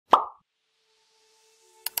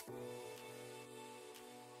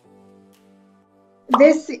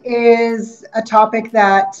This is a topic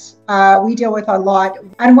that we deal with a lot.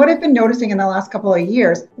 And what I've been noticing in the last couple of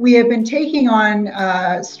years, we have been taking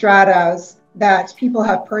on stratas that people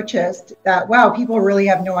have purchased that, wow, people really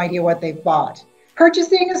have no idea what they've bought.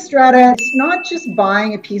 Purchasing a strata, it's not just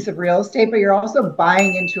buying a piece of real estate, but you're also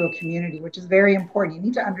buying into a community, which is very important. You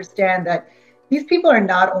need to understand that these people are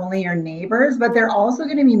not only your neighbors, but they're also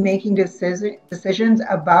going to be making decisions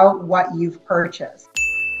about what you've purchased.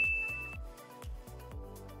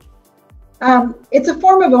 It's a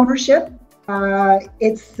form of ownership.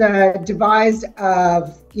 It's devised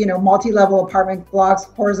of, multi-level apartment blocks,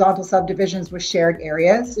 horizontal subdivisions with shared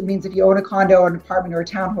areas. It means if you own a condo, an apartment, or a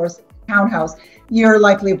townhouse, you're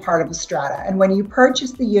likely a part of a strata. And when you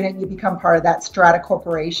purchase the unit, you become part of that strata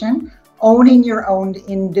corporation, owning your own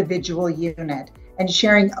individual unit and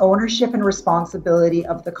sharing ownership and responsibility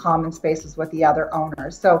of the common spaces with the other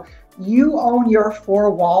owners. So you own your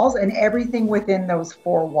four walls and everything within those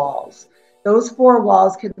four walls. Those four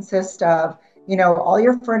walls consist of, all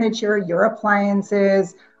your furniture, your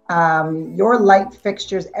appliances, your light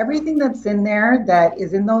fixtures, everything that's in there that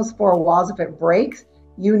is in those four walls. If it breaks,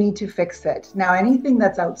 you need to fix it. Now, anything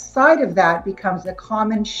that's outside of that becomes a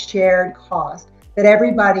common shared cost that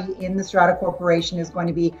everybody in the strata corporation is going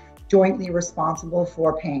to be jointly responsible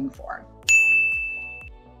for paying for.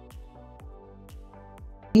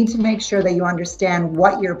 You need to make sure that you understand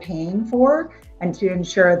what you're paying for and to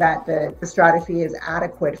ensure that the strata fee is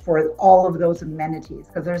adequate for all of those amenities,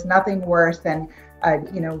 because there's nothing worse than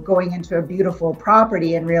going into a beautiful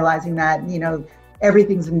property and realizing that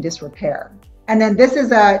everything's in disrepair. And then this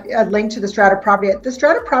is a link to the Strata Property Act. The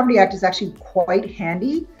Strata Property Act is actually quite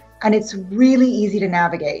handy and it's really easy to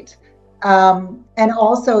navigate. And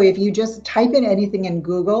also, if you just type in anything in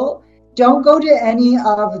Google, don't go to any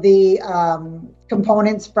of the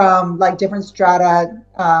components from like different strata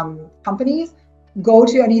companies. Go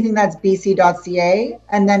to anything that's bc.ca,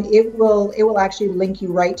 and then it will actually link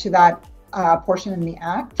you right to that portion in the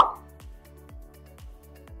Act.